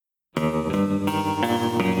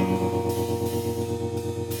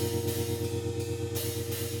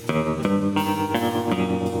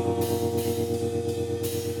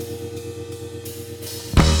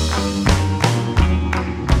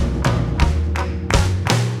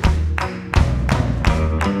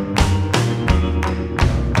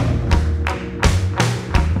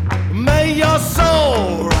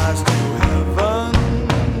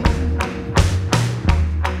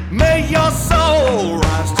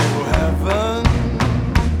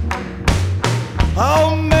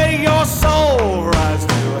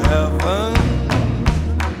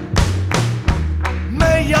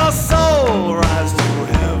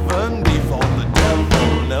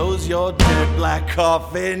black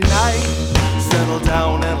coffee night. Settle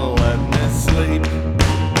down and let me sleep.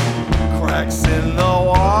 Cracks in the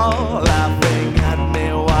wall, laughing at me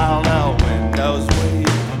while the windows weep.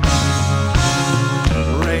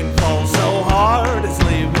 Rain falls so hard, it's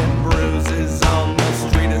leaving bruises on the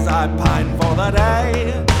street as I pine for the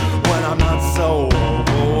day when I'm not so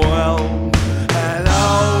overwhelmed and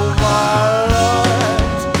overlooked,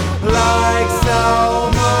 like so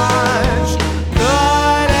much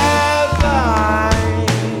good advice.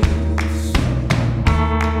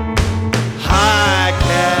 I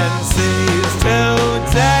can seize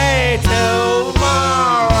today, tomorrow,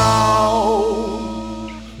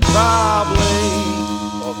 probably,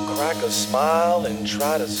 or crack a smile and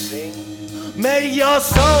try to sing. May your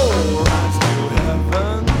soul rise to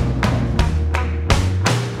heaven.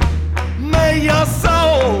 May your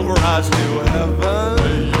soul rise to heaven.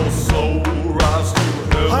 May your soul rise to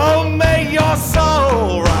heaven. Oh, may your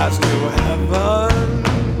soul rise to heaven.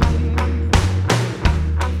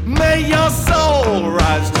 May your soul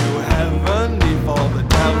rise to heaven before the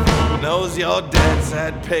devil knows you're dead.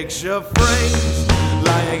 Sad picture frames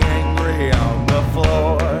lying angry on the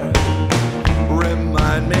floor.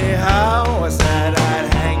 Remind me how I said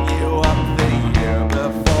I'd hang you up the year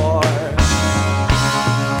before.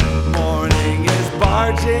 Morning is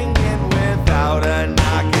barging in without a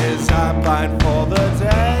knock as I pine for the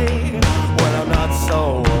day when I'm not so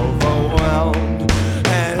overwhelmed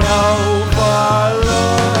and overlooked,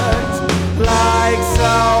 like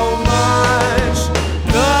so much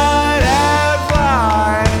good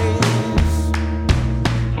advice.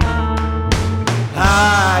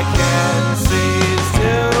 I can seize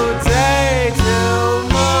today, tomorrow.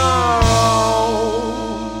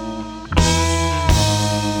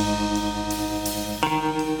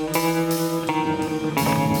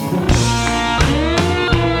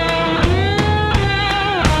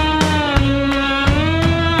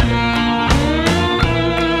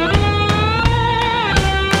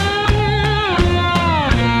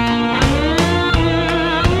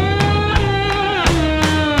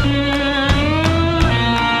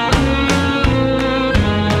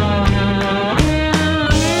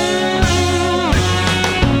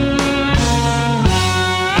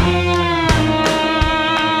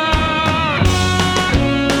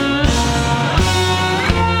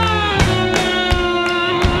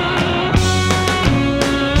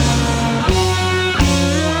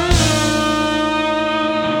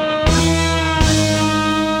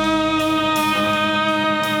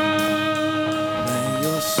 May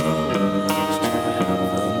your soul rise to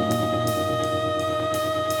heaven.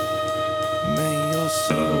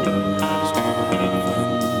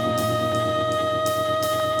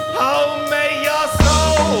 Oh, may your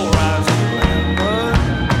soul rise to heaven.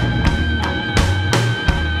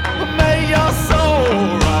 May your soul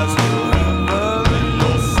rise to heaven. May your soul rise to heaven.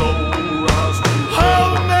 Oh,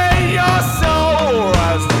 may your soul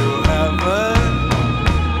rise to heaven.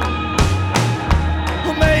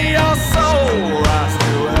 May your soul rise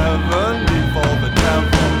to heaven before the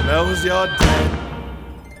devil knows you're dead.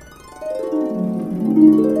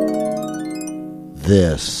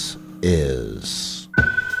 This is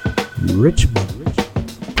Richmond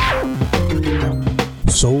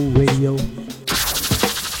soulradio.com.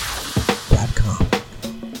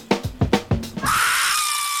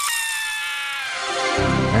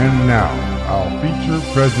 And now, our feature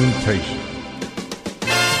presentation.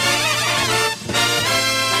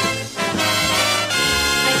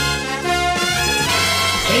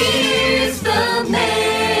 Here's the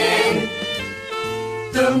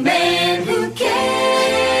man who cares,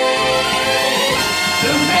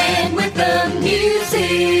 the man with the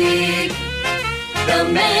music, the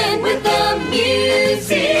man with the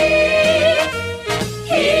music.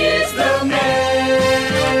 Here's the man.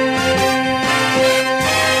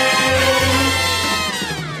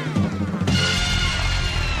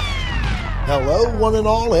 Hello, one and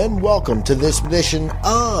all, and welcome to this edition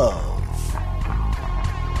of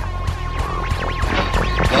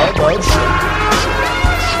The Bopst Show.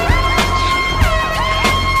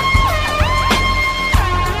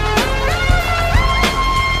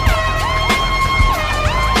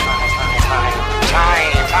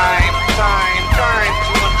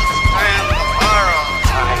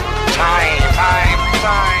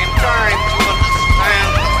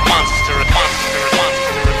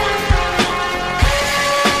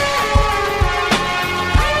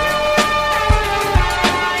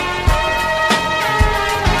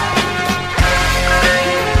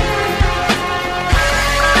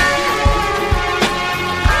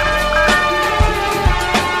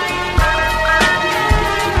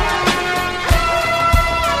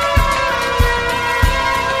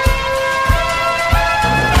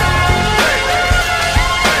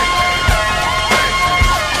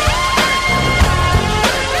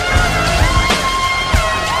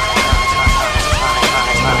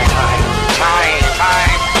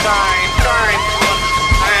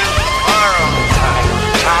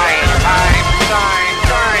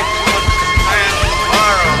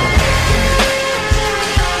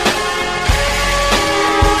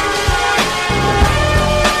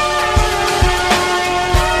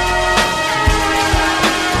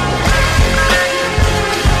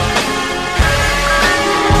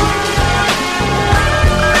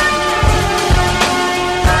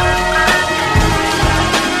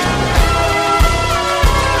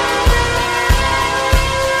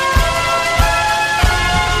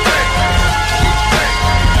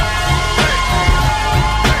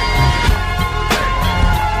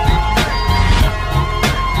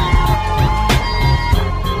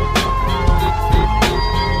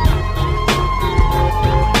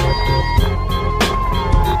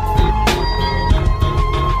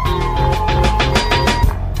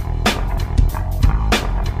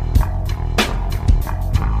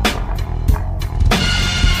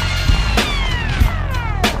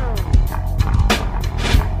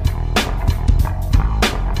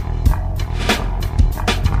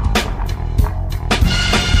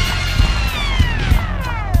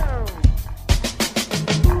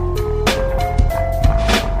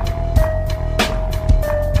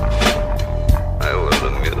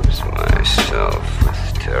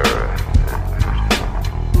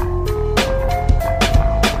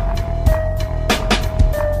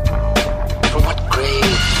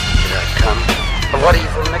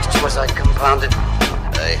 Was I compounded?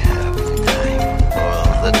 I have the time,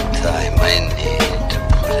 all the time I need to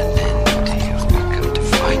put an end to you. Come to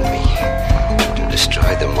find me, to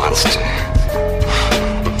destroy the monster.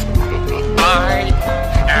 I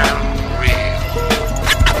am real.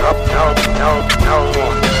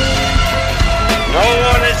 No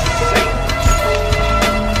one is safe.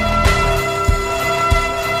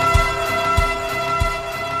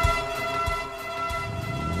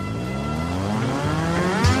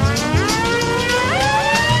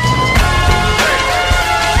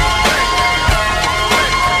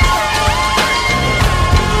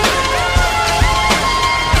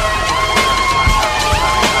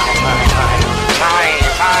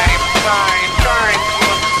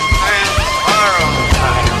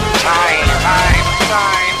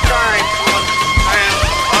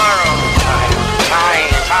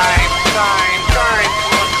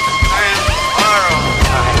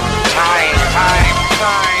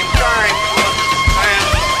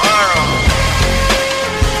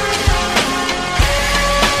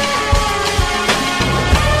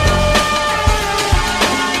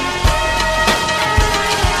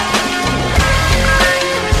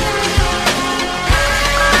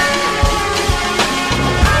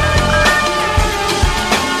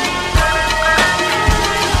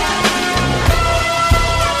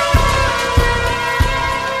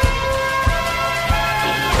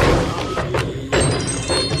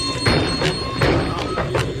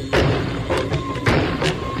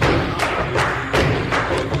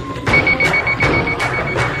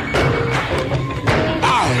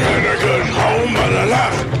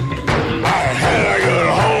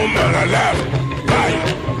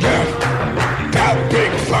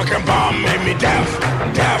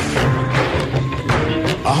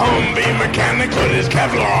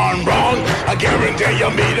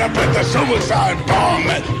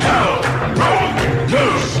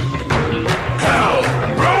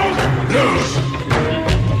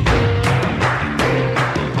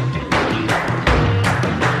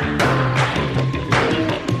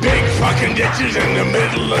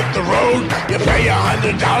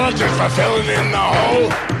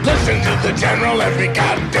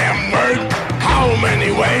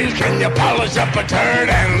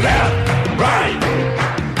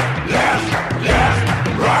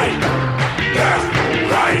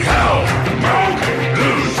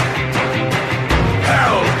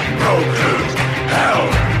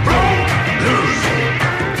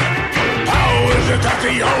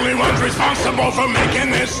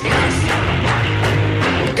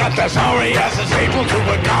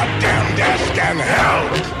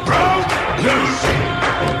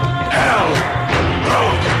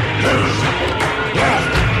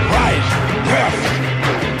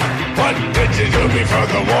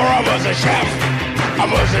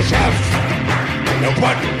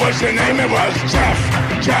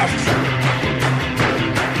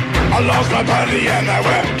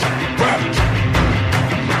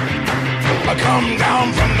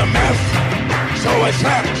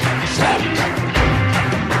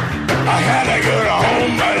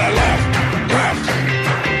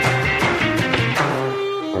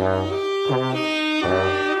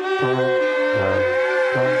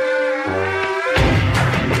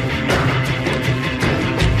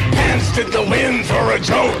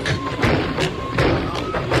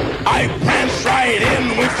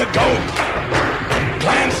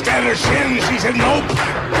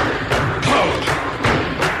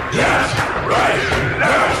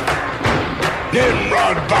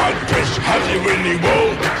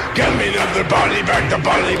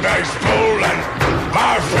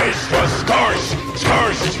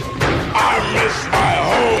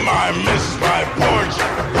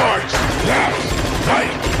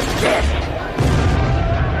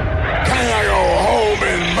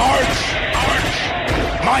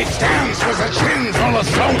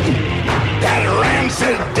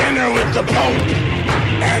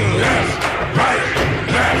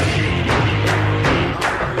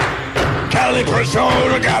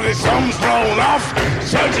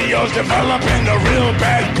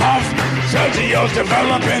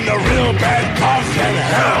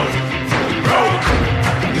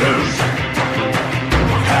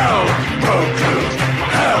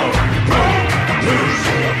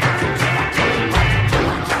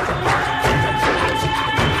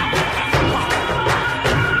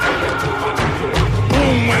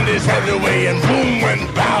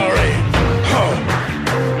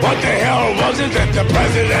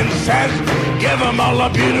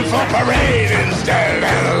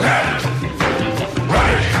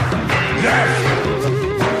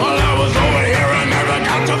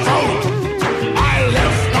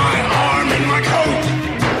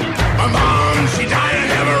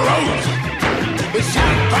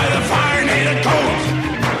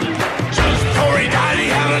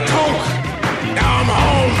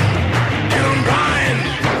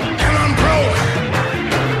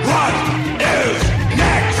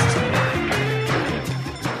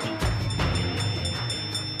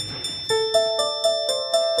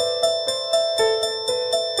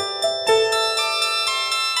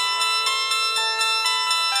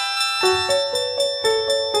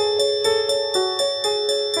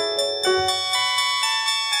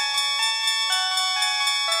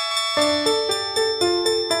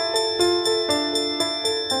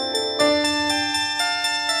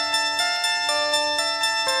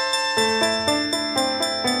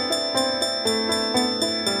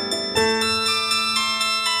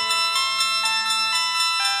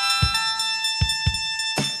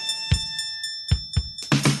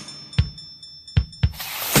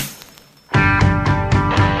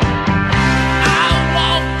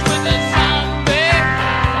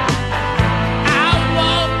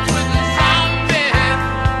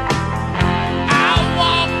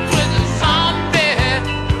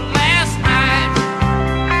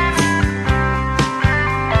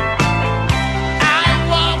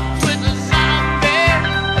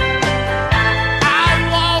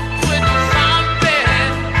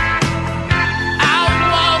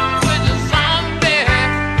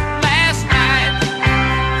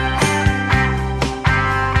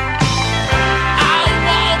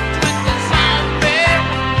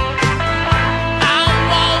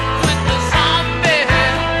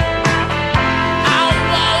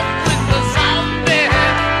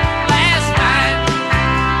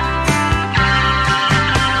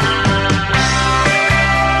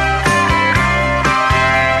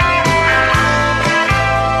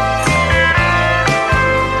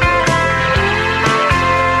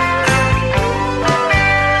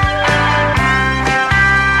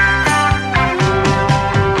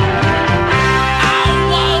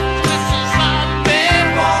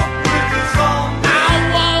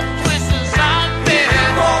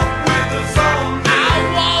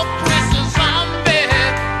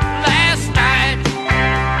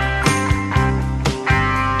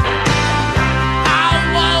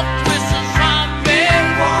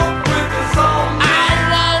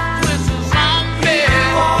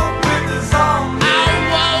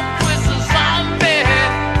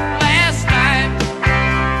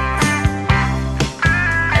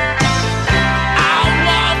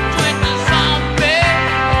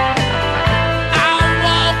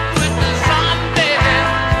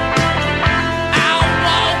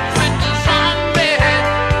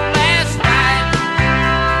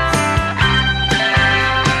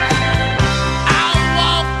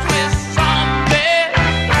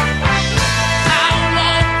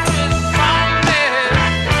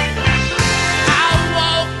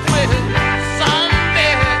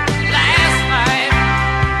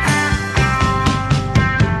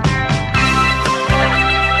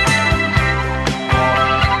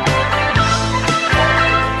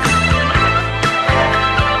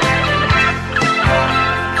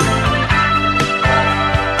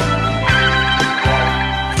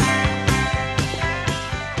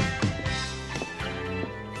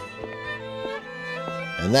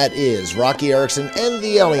 that is Rocky Erickson and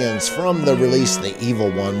the Aliens from the release The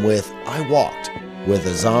Evil One with I Walked with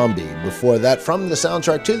a Zombie. Before that, from the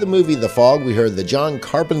soundtrack to the movie The Fog, we heard the John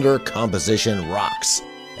Carpenter composition Rocks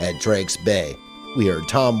at Drake's Bay. We heard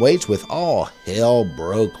Tom Waits with All Hell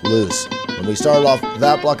Broke Loose. And we started off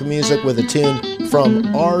that block of music with a tune from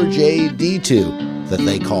RJD2 that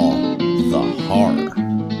they call The Horror.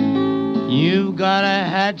 You've got a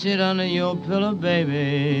hatchet under your pillow,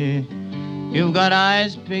 baby. You've got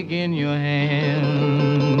ice pick in your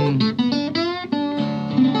hand.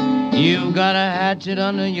 You've got a hatchet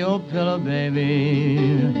under your pillow,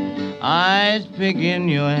 baby. Ice pick in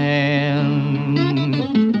your hand.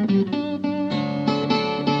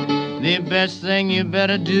 The best thing you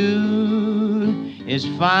better do is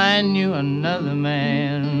find you another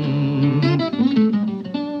man.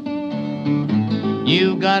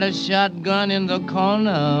 You got a shotgun in the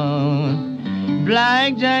corner,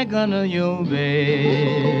 blackjack under your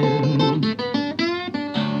bed.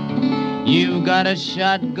 You got a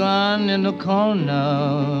shotgun in the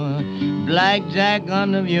corner, blackjack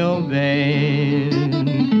under your bed.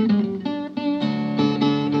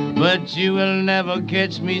 But you will never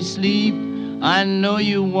catch me sleep. I know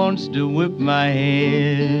you wants to whip my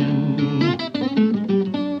head.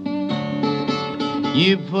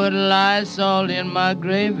 You put Lysol in my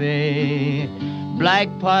gravy, black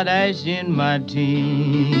potash in my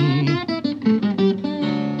tea.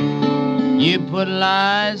 You put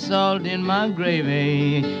Lysol in my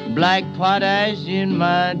gravy, black potash in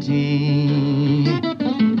my tea.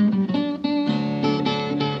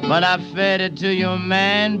 But I fed it to your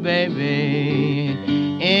man, baby,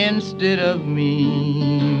 instead of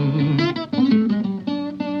me.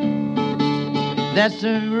 That's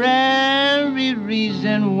the very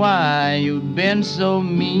reason why you've been so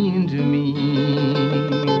mean to me.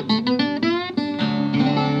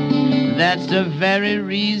 That's the very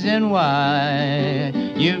reason why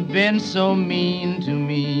you've been so mean to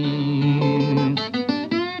me.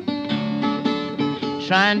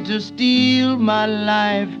 Trying to steal my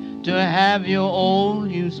life to have your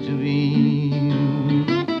old used to be.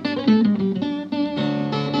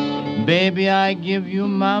 Baby, I give you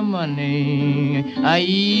my money, I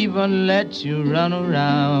even let you run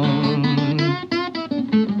around.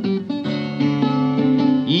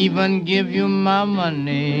 Even give you my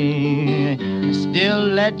money, I still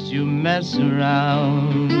let you mess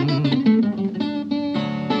around.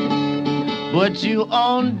 But you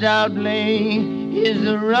undoubtedly is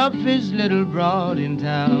the roughest little broad in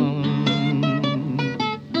town.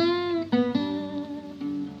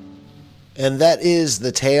 And that is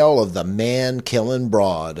the tale of the man-killing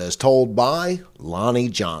broad, as told by Lonnie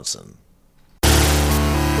Johnson.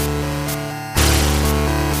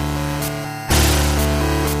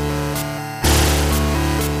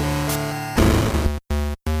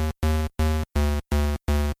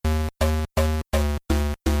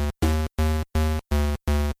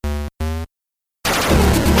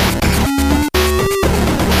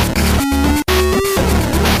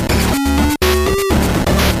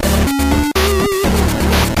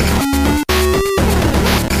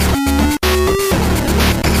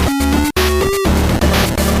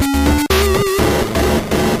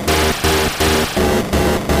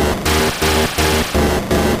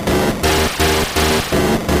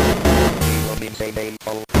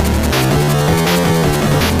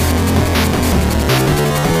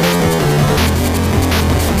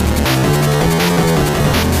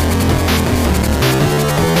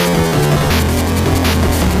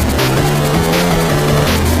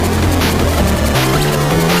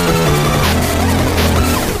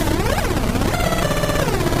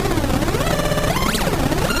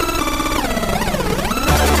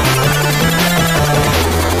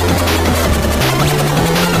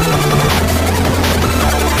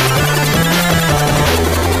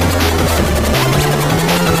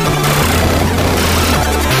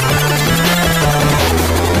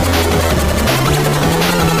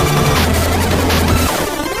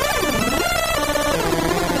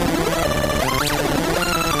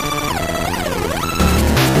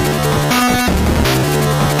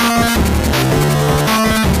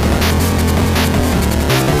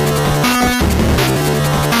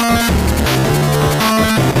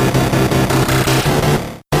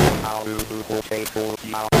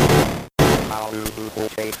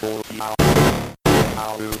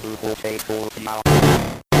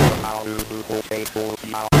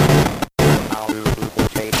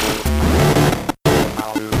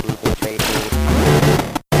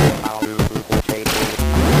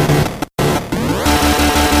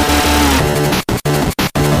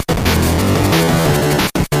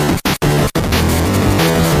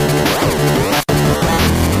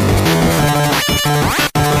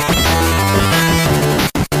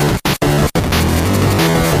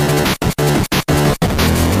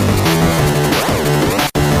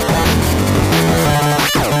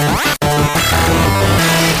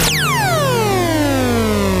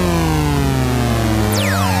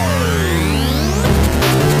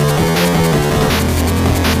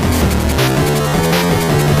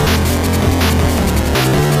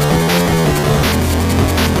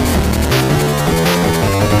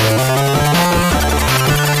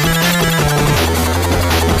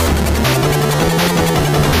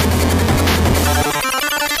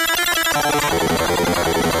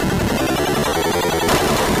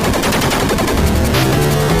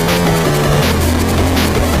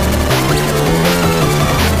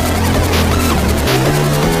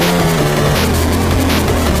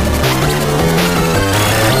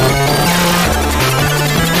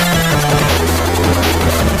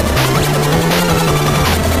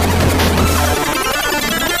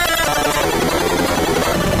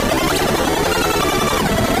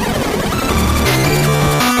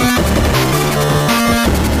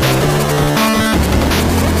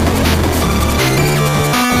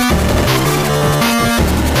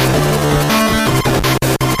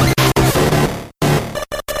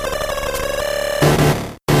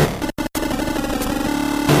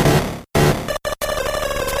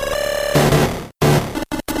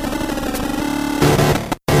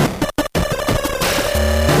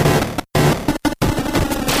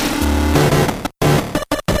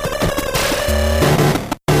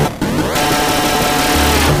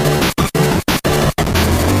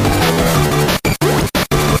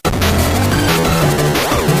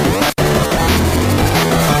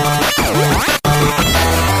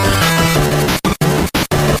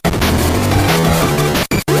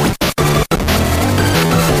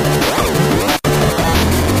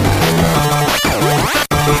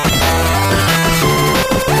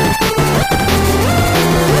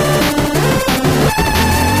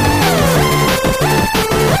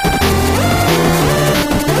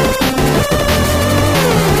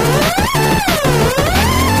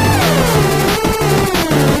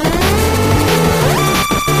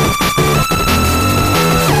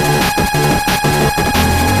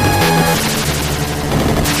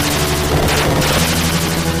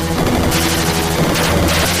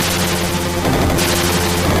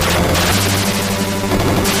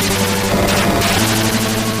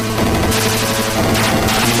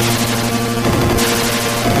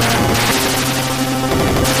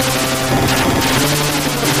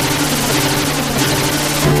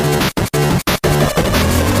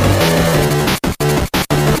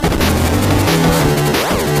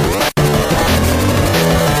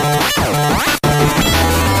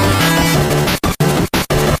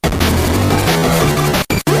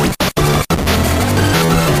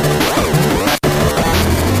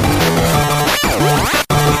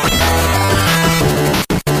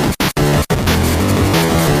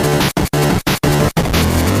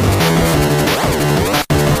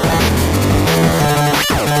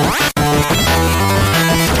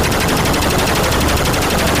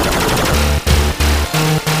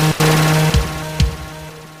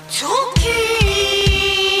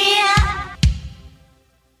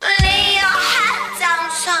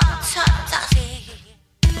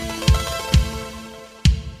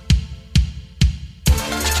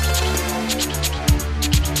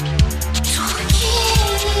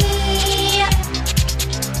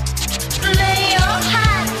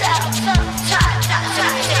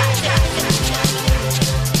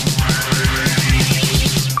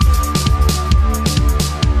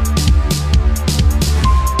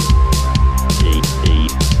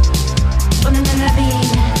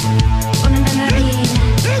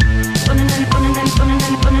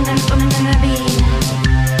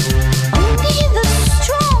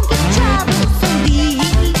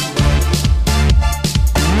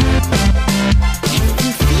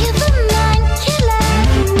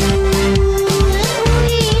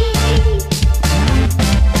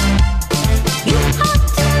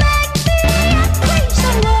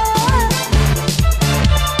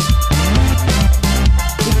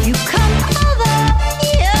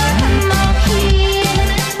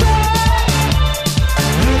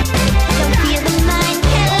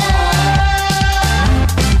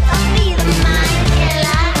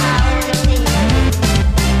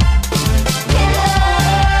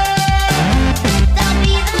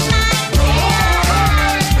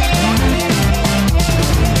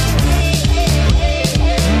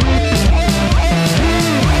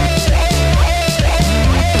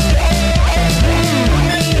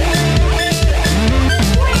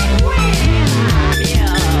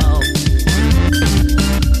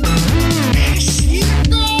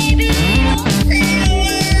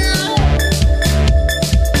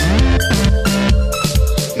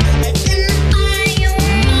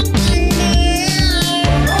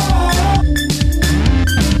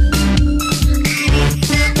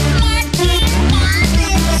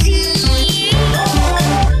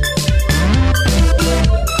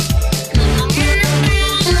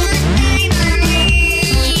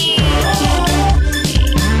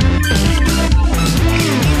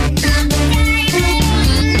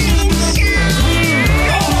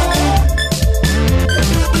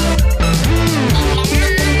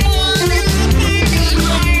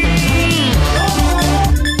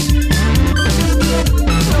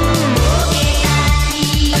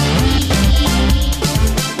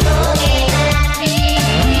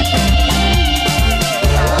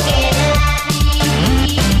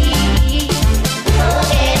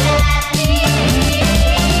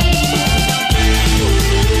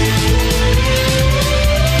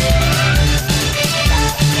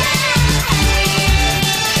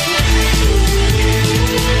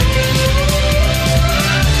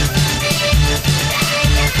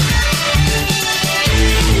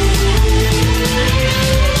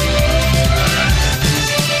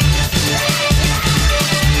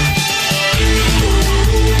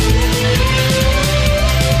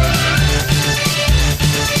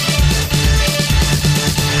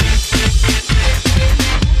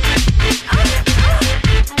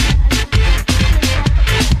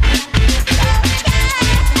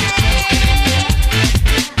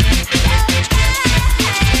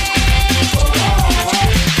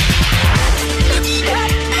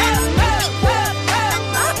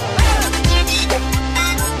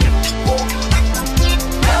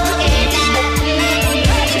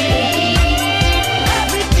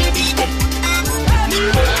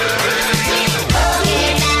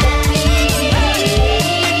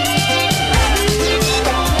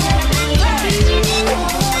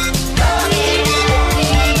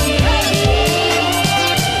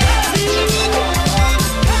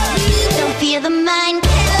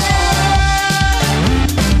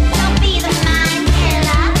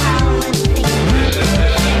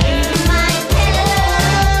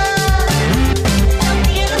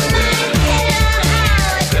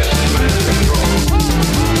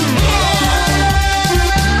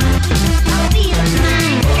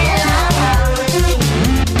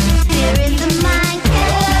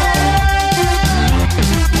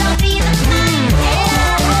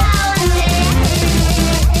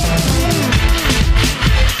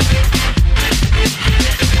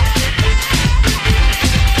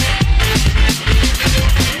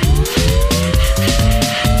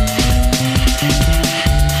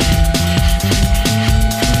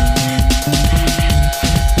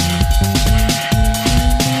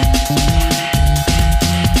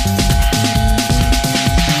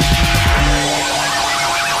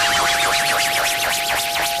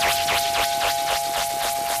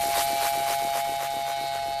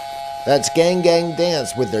 That's Gang Gang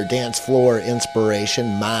Dance with their dance floor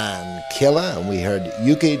inspiration, Man Killer, and we heard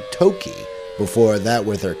Yuki Toki before that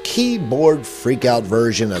with her keyboard freakout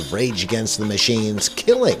version of Rage Against the Machine's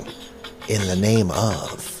Killing in the Name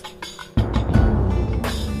of.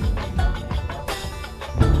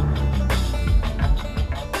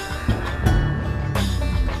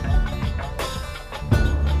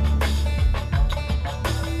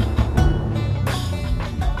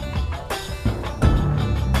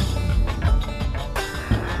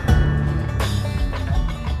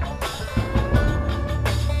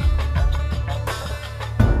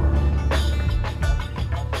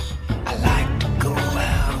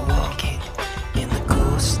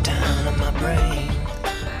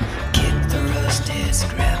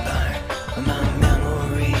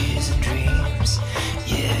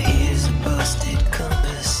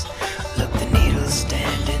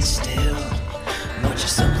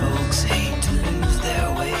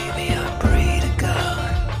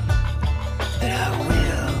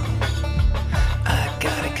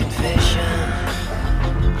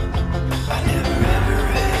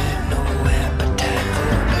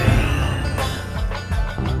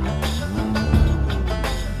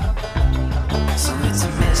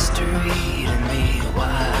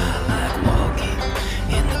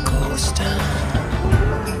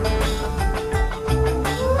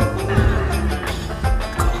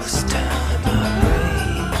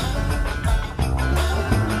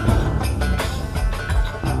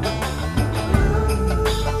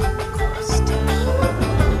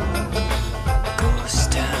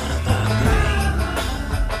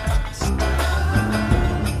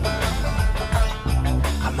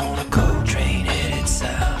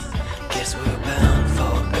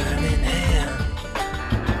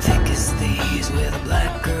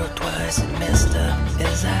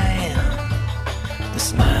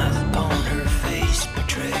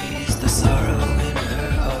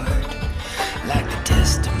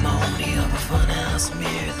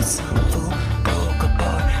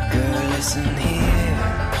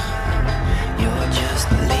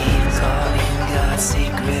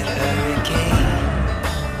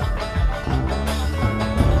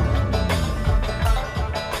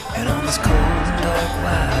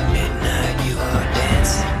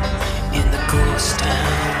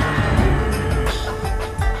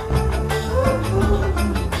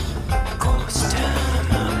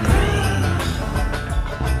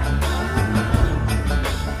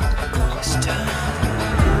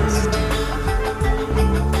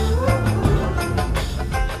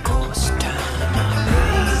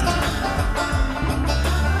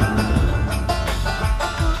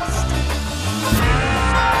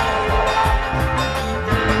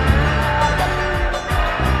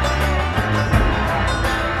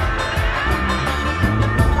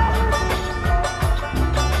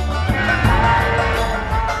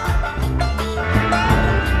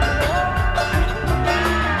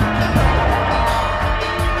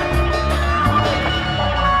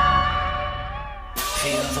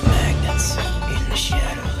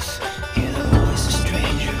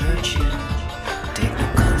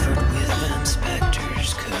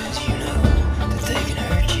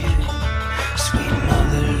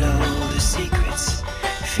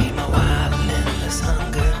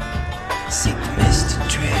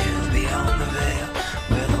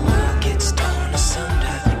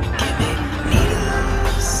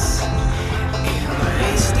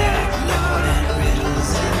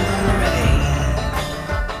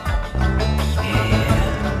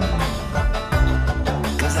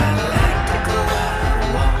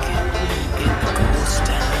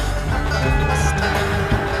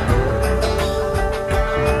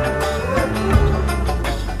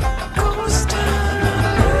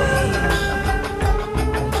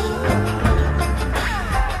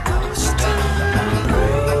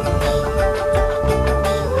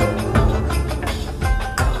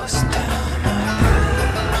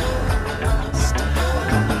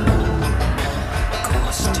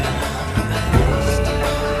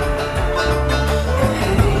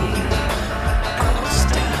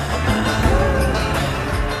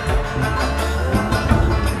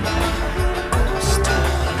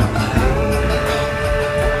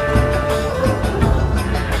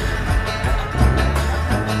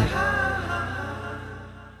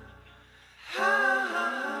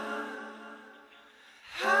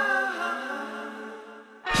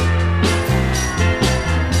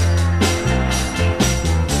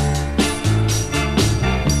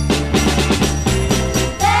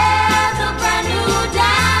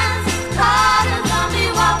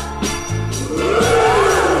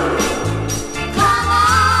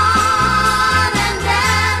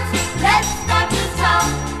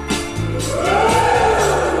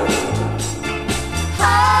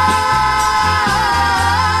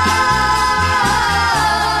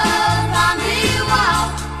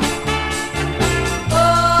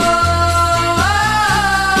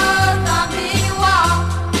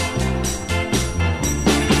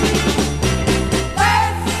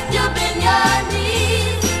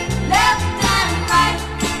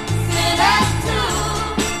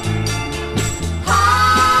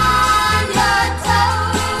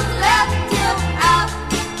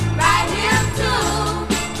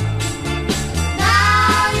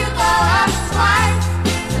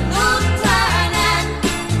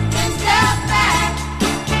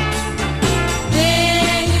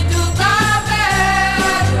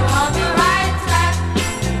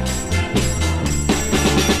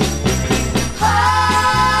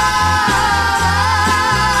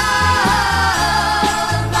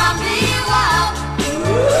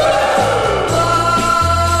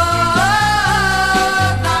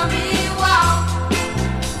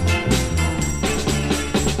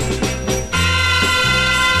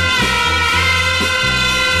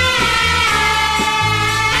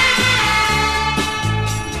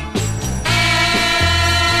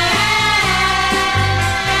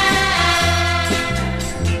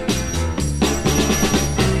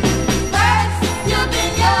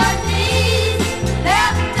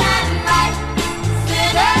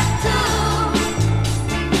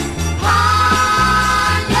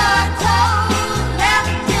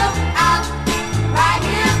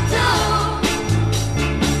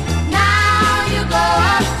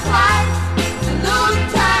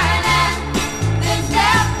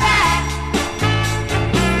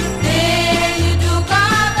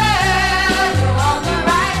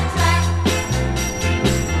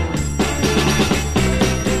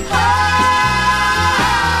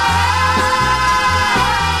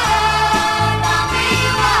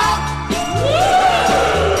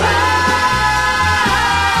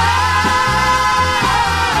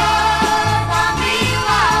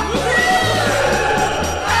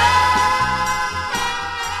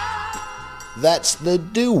 that's the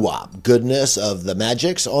doo-wop goodness of the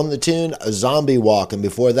Magics on the tune Zombie Walk. And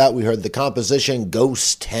before that, we heard the composition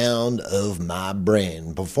Ghost Town of My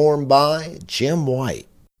Brain, performed by Jim White.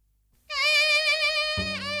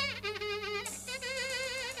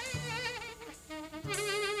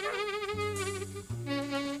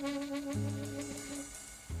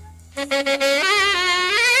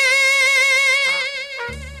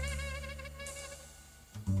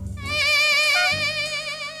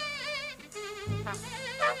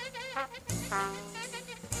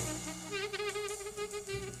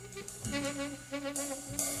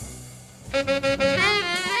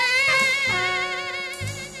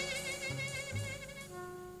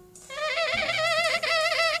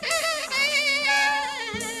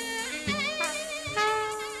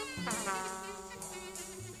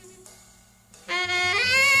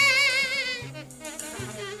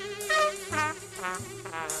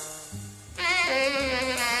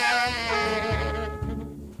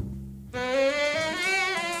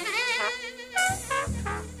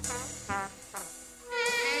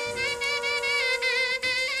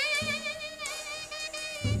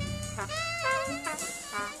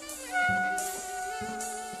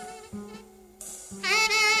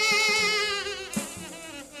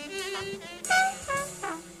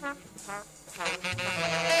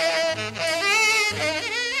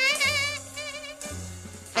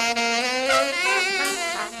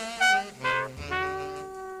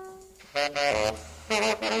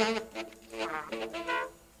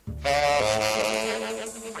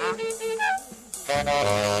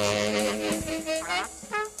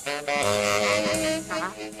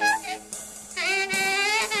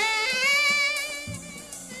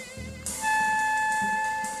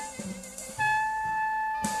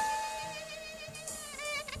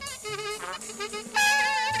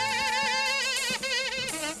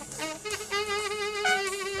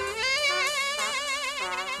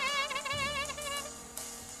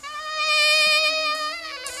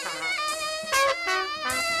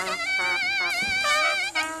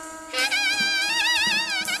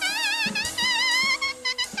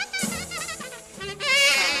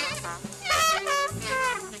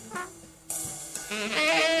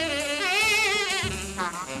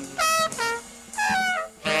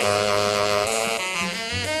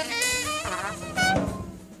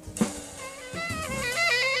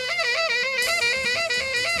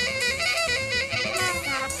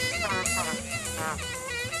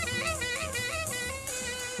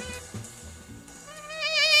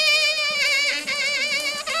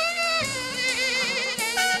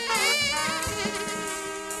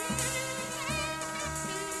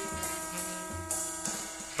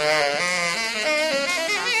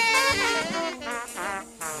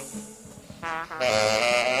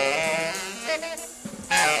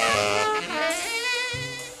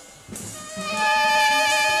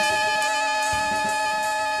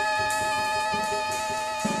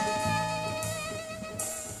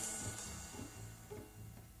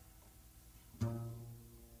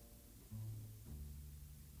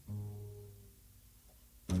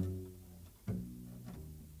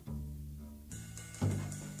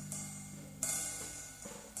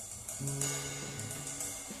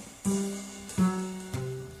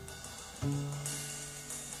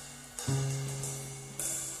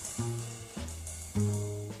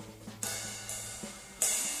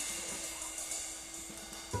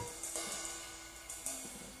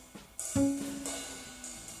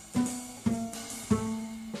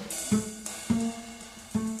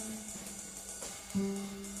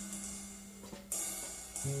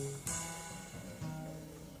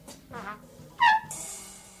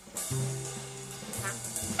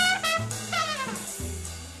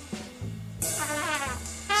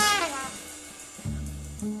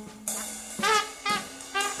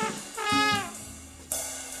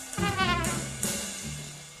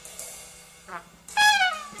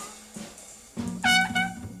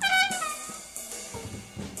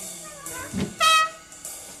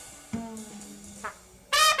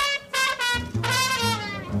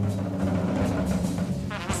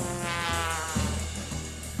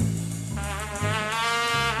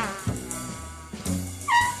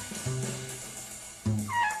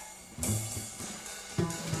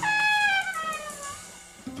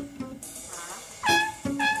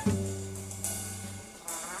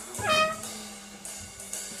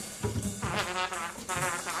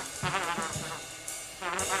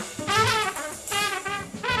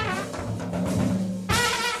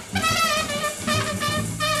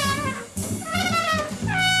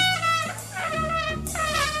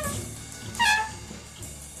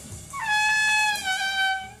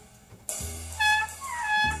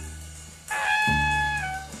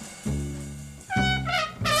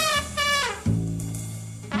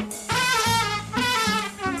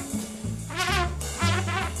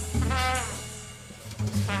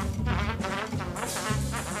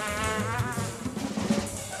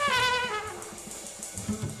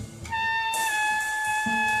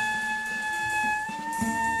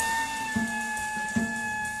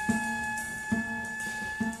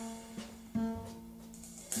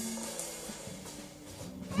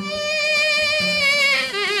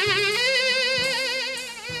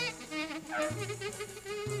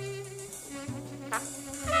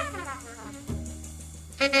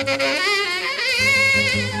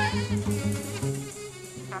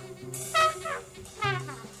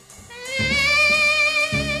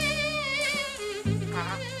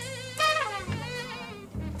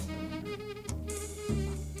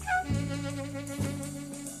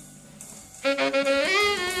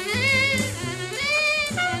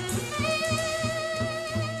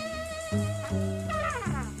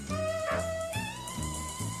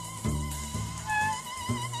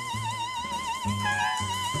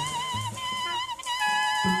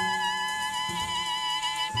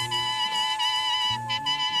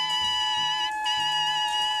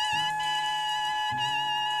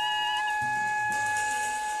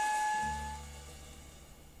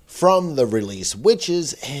 From the release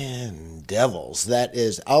Witches and Devils, that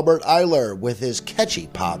is Albert Ayler with his catchy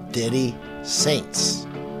pop ditty, Saints.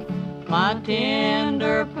 My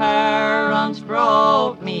tender parents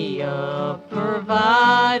brought me up,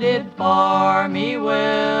 provided for me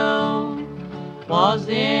well. Was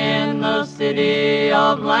in the city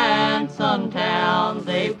of Lansing town,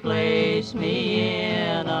 they placed me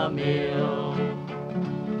in a mill.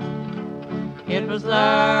 It was there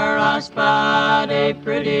I spied a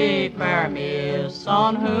pretty fair miss,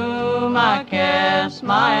 on whom I cast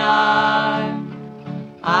my eye.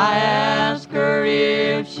 I asked her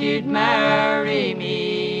if she'd marry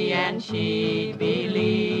me, and she'd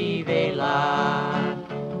believe a lie.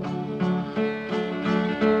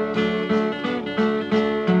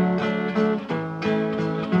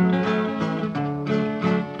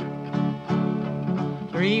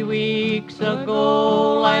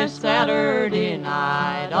 Ago last Saturday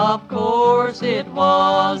night, of course it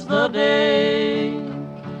was the day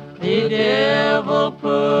the devil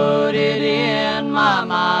put it in my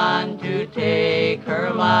mind to take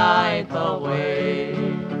her life away.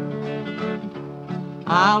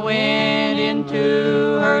 I went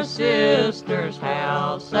into her sister's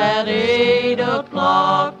house at 8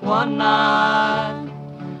 o'clock one night,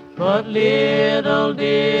 but little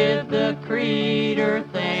did the creature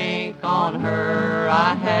think on her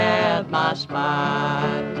I had my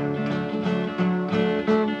spite.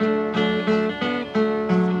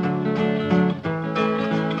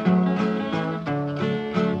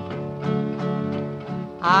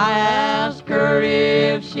 I asked her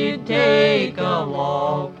if she'd take a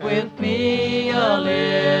walk with me a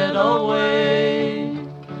little way,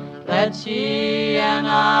 that she and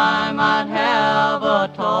I might have a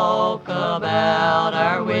talk about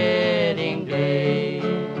our wedding day.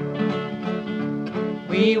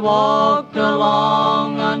 We walked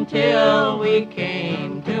along until we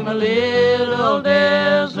came to my little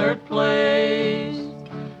desert place.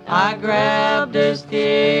 I grabbed a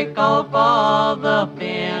stick off of the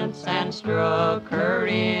fence and struck her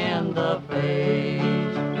in the face.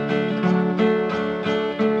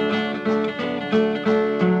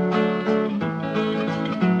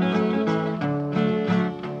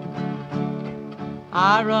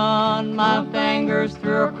 I run my fingers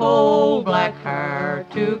through her coal black hair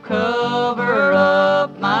to cover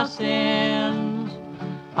up my sins.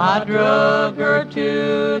 I drug her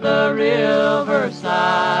to the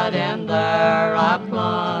riverside, and there I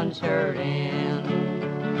plunged her in.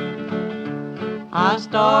 I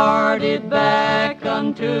started back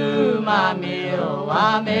unto my mill.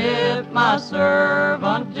 I met my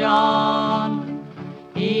servant John.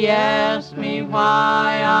 He asked me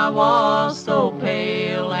why I was so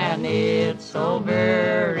pale and it's so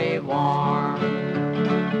very warm.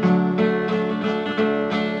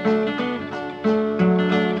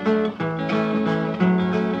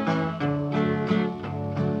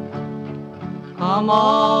 Come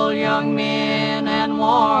all young men and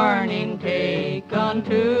warning take,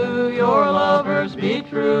 unto your lovers be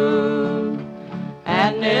true,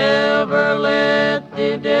 and never let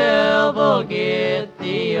the devil get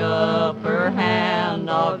the upper hand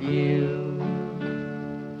of you.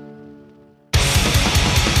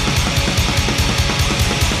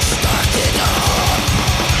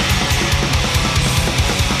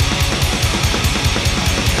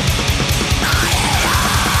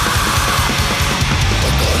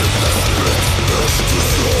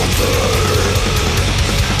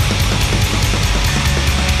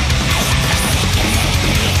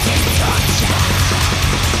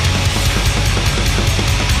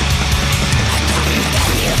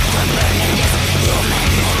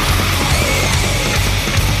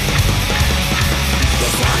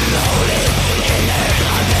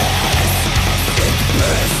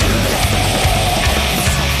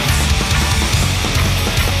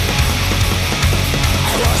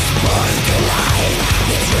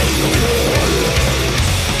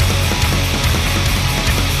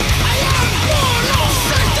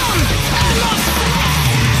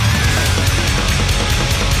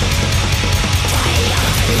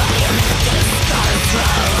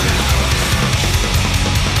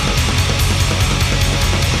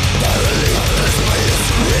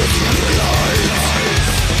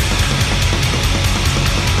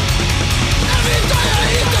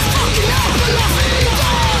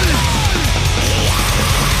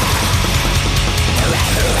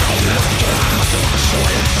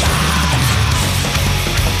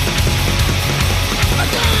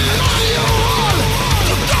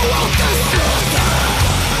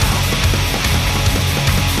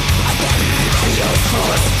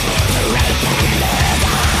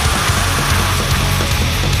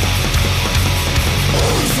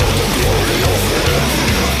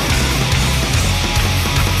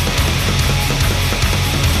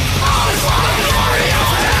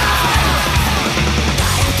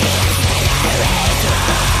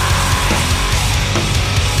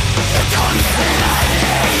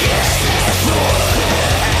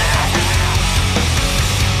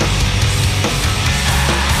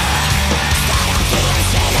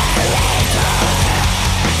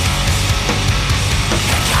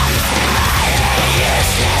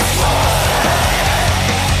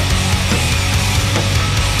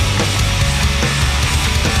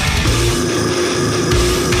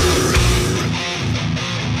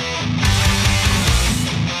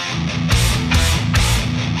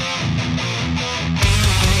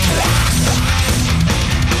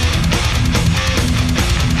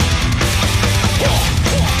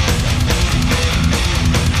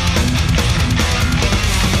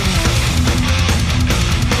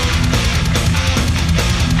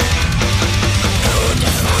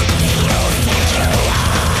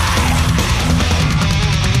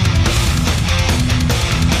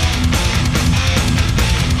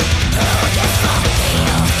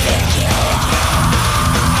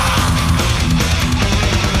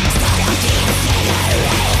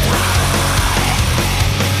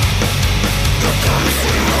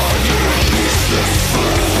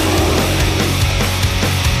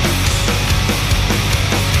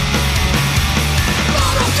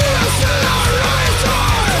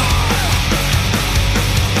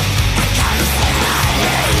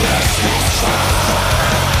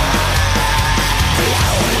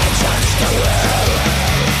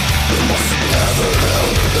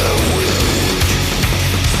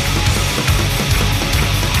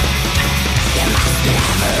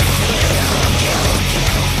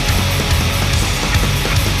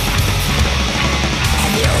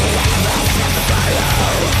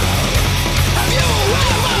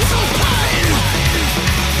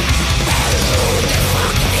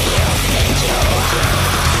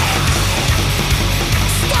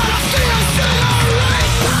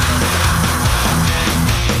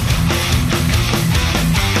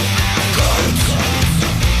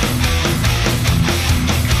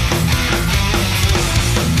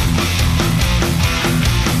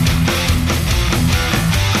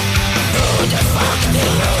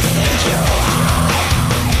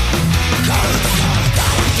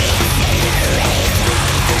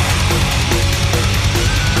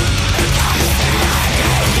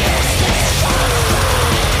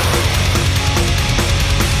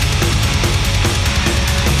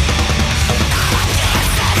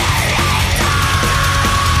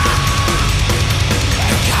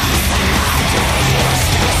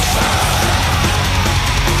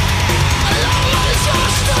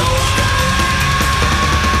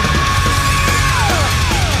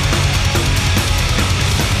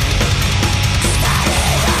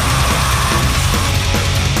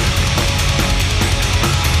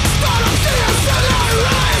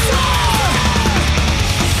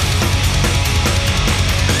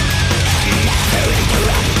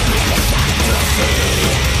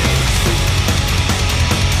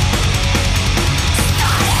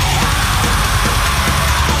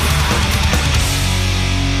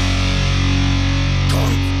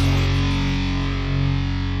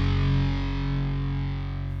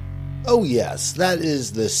 Oh yes, that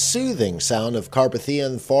is the soothing sound of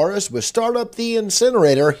Carpathian Forest with Start Up the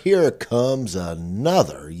Incinerator, Here Comes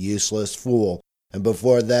Another Useless Fool. And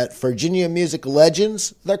before that, Virginia music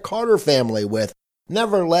legends, the Carter Family with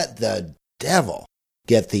Never Let the Devil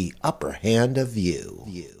Get the Upper Hand of You.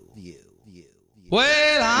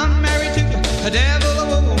 Well, I'm married to a devil,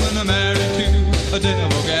 a woman, I'm married to a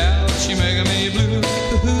devil gal. She making me blue,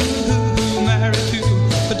 married to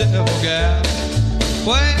a devil gal.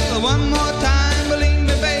 Well, one more time, believe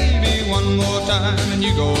me, baby, one more time, and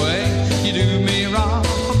you go away. You do me wrong,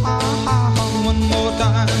 one more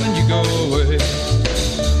time, and you go away.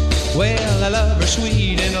 Well, I love her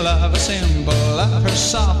sweet and I love her simple, love her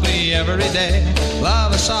softly every day.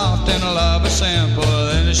 Love her soft and I love her simple,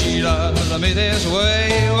 and she loves me this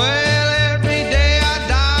way. Well,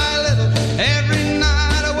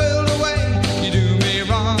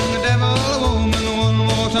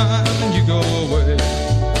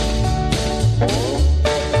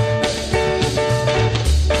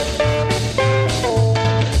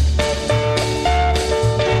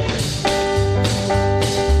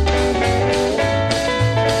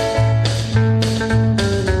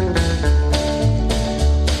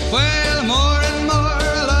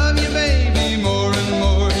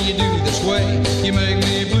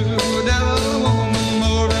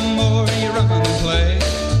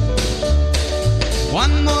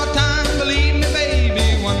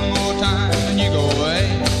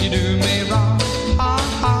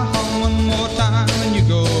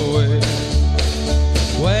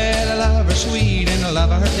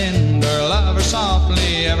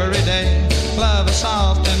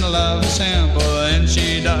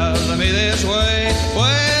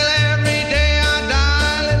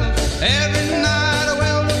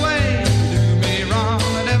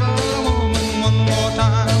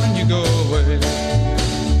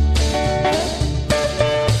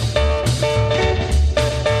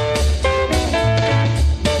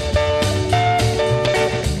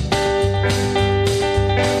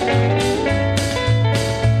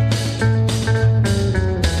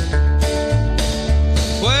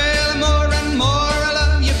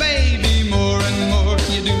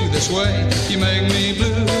 way. You make me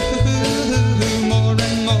blue. More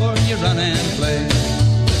and more you run and play.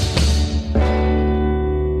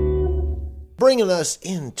 Bringing us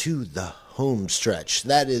into the home stretch.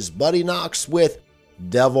 That is Buddy Knox with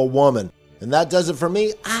Devil Woman. And that does it for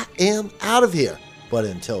me. I am out of here. But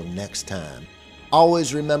until next time,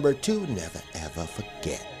 always remember to never ever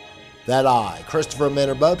forget that I, Christopher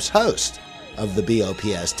Minner Bopst, host of the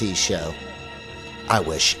BOPST show, I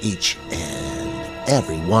wish each and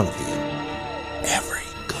every one of you every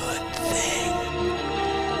good thing.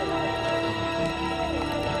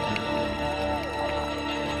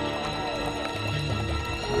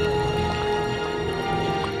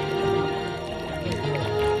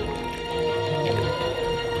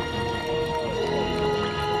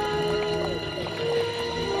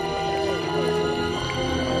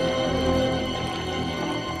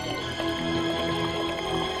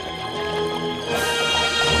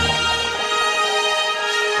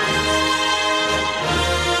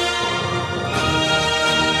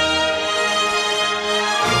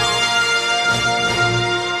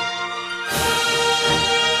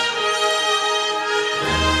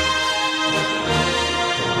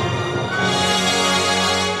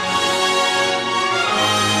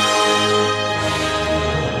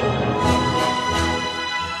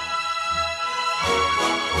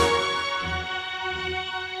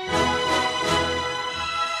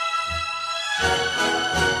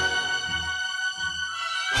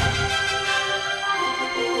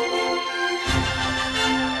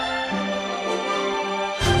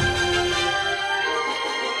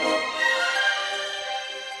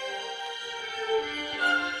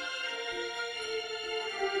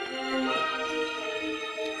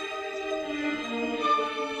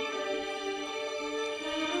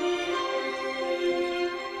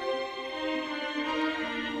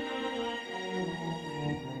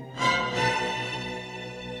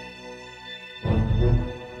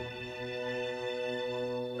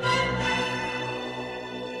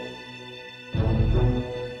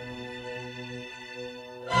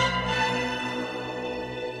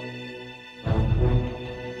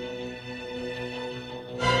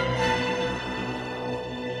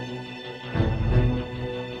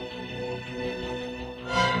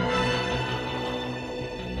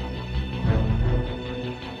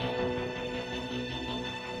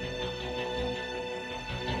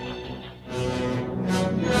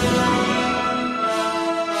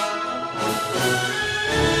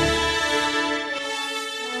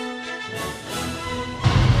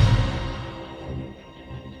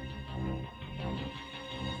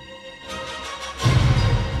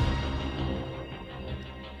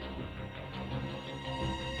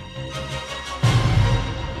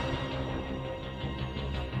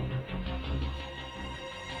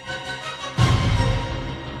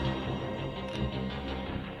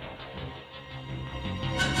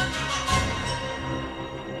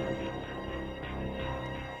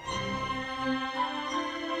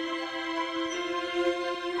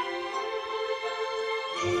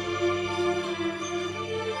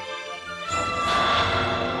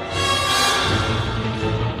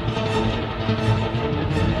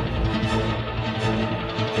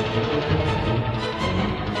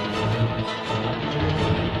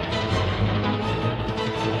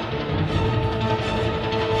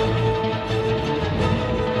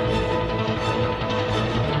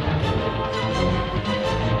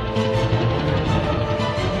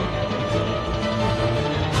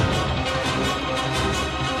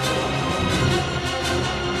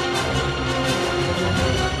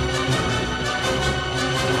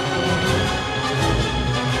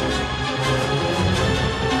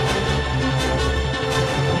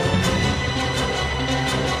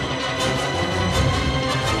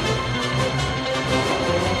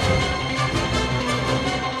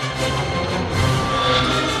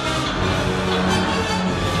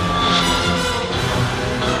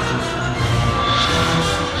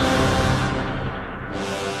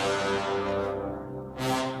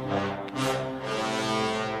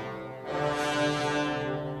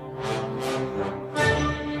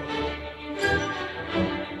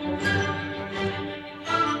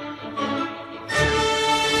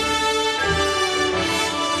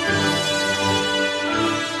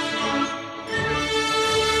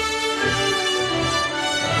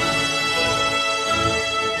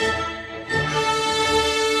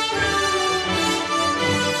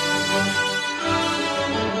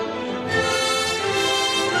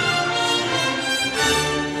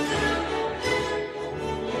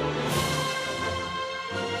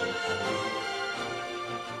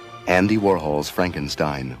 Andy Warhol's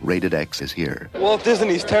Frankenstein, rated X, is here. Walt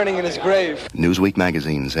Disney's turning in his grave. Newsweek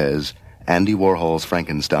magazine says Andy Warhol's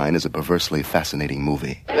Frankenstein is a perversely fascinating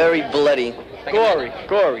movie. Very bloody. Gory.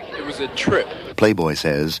 It was a trip. Playboy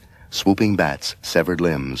says, swooping bats, severed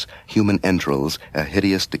limbs, human entrails, a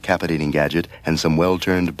hideous decapitating gadget, and some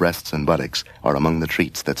well-turned breasts and buttocks are among the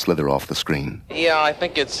treats that slither off the screen. Yeah, I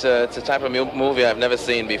think it's a type of movie I've never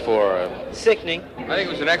seen before. Sickening. I think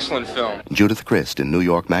it was an excellent film. Judith Christ in New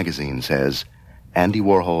York Magazine says, Andy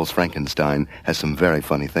Warhol's Frankenstein has some very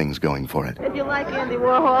funny things going for it. If you like Andy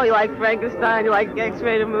Warhol, you like Frankenstein, you like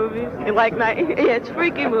X-rated movies, you like it's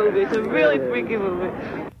freaky movies. It's a really freaky movie.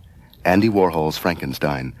 Andy Warhol's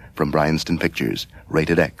Frankenstein from Bryanston Pictures,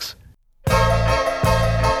 rated X.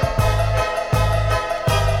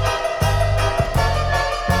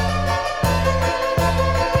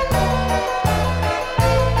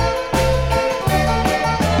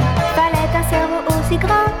 Fallait un cerveau aussi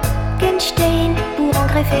grand qu'Einstein pour en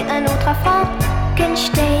greffer un autre à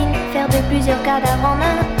Frankenstein, faire de plusieurs cadavres en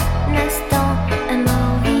un instant un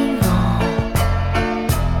mort vivant.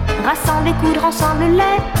 Rassembler, coudre ensemble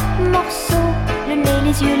les morceaux, le nez,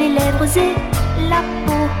 les yeux, les lèvres et la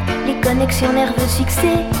peau, les connexions nerveuses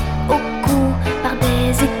fixées au cou par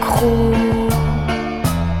des écrous.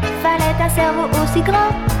 Fallait un cerveau aussi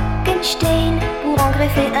grand qu'Einstein pour en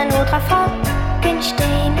greffer un autre à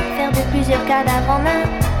Frankenstein, faire de plusieurs cadavres en un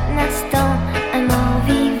instant un mort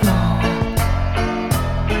vivant.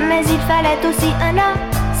 Mais il fallait aussi un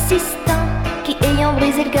assistant qui, ayant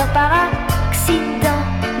brisé le cœur par accident,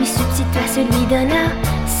 lui substitua celui d'un assassin.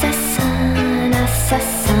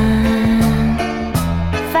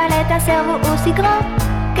 Fallait un cerveau aussi grand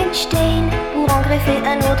qu'Einstein pour en greffer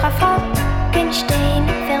un autre à Frankenstein,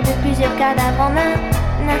 faire de plusieurs cadavres en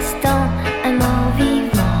un instant un mort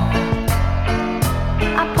vivant.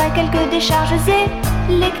 Après quelques décharges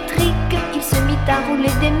électriques, il se mit à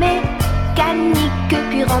rouler des mécaniques,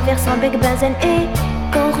 puis renversant bec, benzène et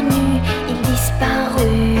cornu, il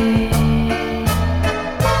disparut.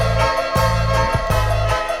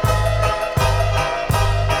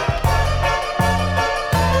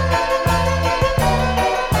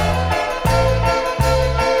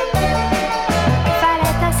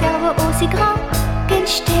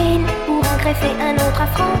 Greffer un autre à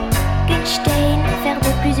Frankenstein, faire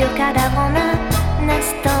de plusieurs cadavres en un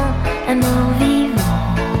instant un mort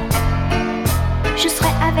vivant. Je serai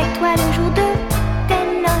avec toi le jour de tes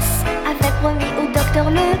noces, avait promis au docteur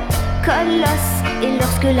le colosse. Et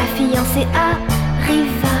lorsque la fiancée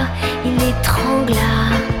arriva, il étrangla